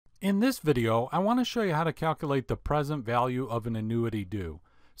In this video, I want to show you how to calculate the present value of an annuity due.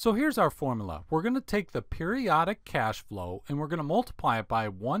 So here's our formula. We're going to take the periodic cash flow and we're going to multiply it by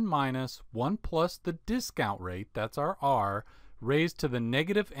 1 minus 1 plus the discount rate, that's our R, raised to the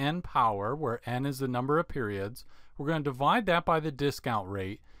negative n power, where n is the number of periods. We're going to divide that by the discount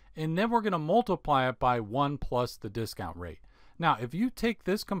rate, and then we're going to multiply it by 1 plus the discount rate. Now, if you take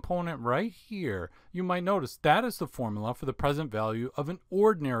this component right here, you might notice that is the formula for the present value of an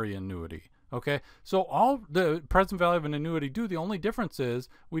ordinary annuity. Okay, so all the present value of an annuity due, the only difference is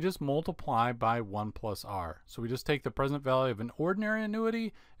we just multiply by 1 plus R. So we just take the present value of an ordinary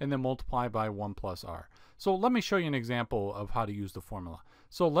annuity and then multiply by 1 plus R. So let me show you an example of how to use the formula.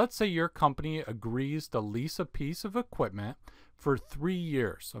 So let's say your company agrees to lease a piece of equipment for 3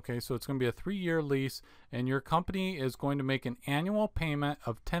 years. Okay, so it's going to be a 3-year lease, and your company is going to make an annual payment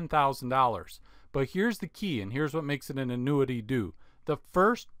of $10,000. But here's the key, and here's what makes it an annuity due. The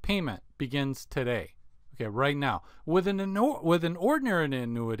first payment begins today. Okay, right now. With an ordinary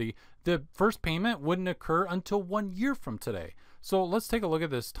annuity, the first payment wouldn't occur until 1 year from today. So let's take a look at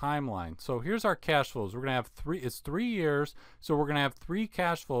this timeline. So here's our cash flows. We're going to have it's 3 years, so we're going to have 3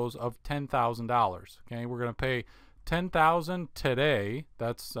 cash flows of $10,000. Okay, we're going to pay $10,000 today.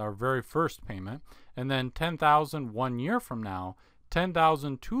 That's our very first payment. And then $10,000 1 year from now,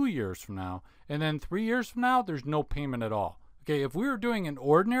 $10,000 2 years from now, and then 3 years from now, there's no payment at all. Okay, if we were doing an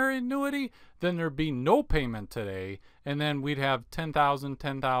ordinary annuity, then there'd be no payment today, and then we'd have 10,000,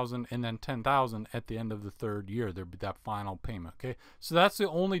 10,000, and then 10,000 at the end of the 3rd year. There'd be that final payment. Okay, so that's the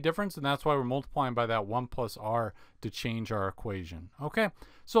only difference, and that's why we're multiplying by that 1 plus R to change our equation. Okay,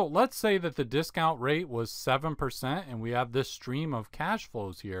 so let's say that the discount rate was 7%, and we have this stream of cash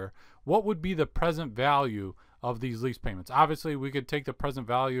flows here. What would be the present value of these lease payments? Obviously, we could take the present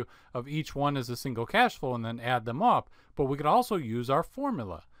value of each one as a single cash flow and then add them up, but we could also use our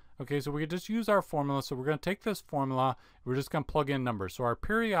formula. Okay, so we could just use our formula. So we're going to take this formula, we're just going to plug in numbers. So our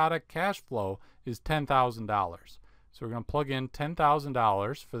periodic cash flow is $10,000. So we're going to plug in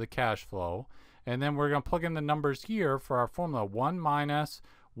 $10,000 for the cash flow, and then we're going to plug in the numbers here for our formula. 1 minus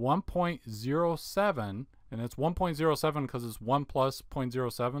 1.07, and it's 1.07 because it's 1 plus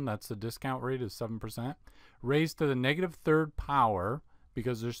 0.07. That's the discount rate, is 7%. Raised to the negative 3rd power,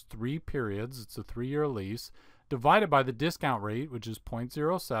 because there's 3 periods. It's a 3-year lease. Divided by the discount rate, which is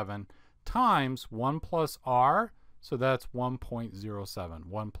 0.07, times 1 plus R. So that's 1.07,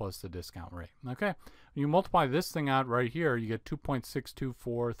 1 plus the discount rate. Okay, when you multiply this thing out right here, you get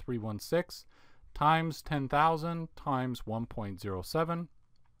 2.624316 times 10,000 times 1.07.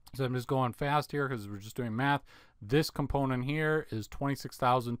 So I'm just going fast here because we're just doing math. This component here is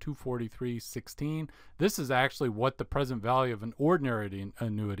 26,243.16. This is actually what the present value of an ordinary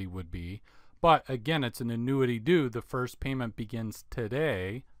annuity would be. But again, it's an annuity due. The first payment begins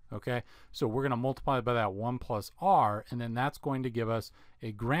today. Okay, so we're going to multiply by that 1 plus R, and then that's going to give us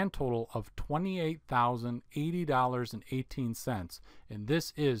a grand total of $28,080.18. And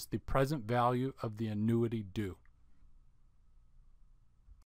this is the present value of the annuity due.